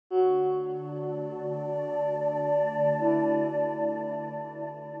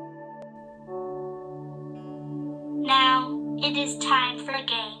It is time for a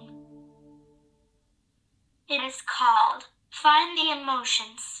game. It is called Find the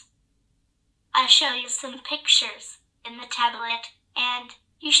Emotions. I show you some pictures in the tablet, and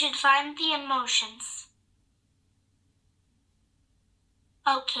you should find the emotions.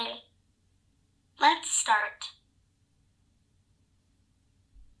 Okay, let's start.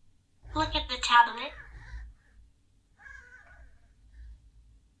 Look at the tablet.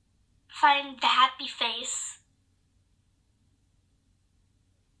 Find the happy face.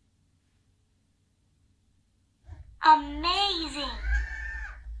 Amazing!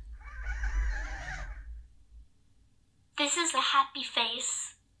 This is a happy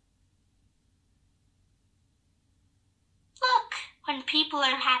face. Look! When people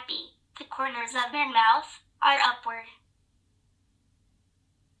are happy, the corners of their mouth are upward.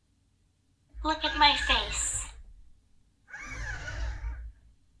 Look at my face.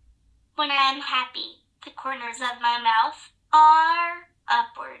 When I am happy, the corners of my mouth are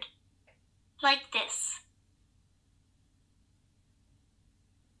upward, like this.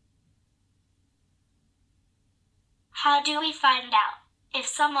 How do we find out if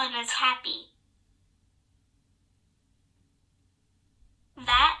someone is happy?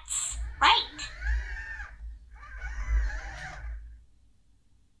 That's right!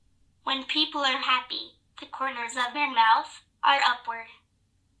 When people are happy, the corners of their mouth are upward.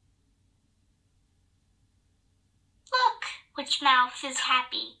 Look, which mouth is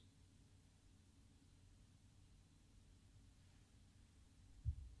happy?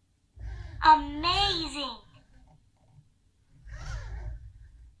 Amazing!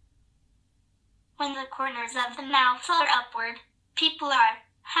 When the corners of the mouth are upward, people are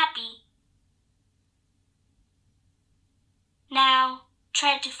happy. Now,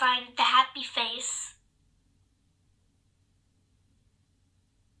 try to find the happy face.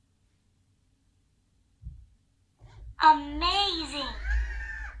 Amazing!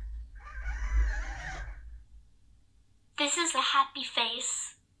 This is a happy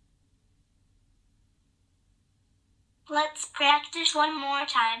face. Let's practice one more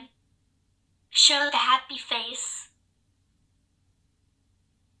time. Show the happy face.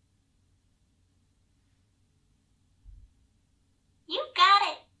 You got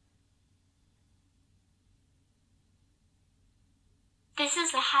it! This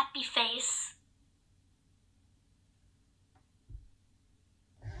is a happy face.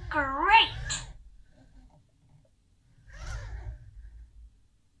 Great!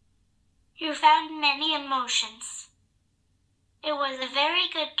 You found many emotions. It was a very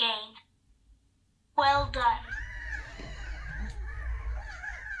good game. Well done.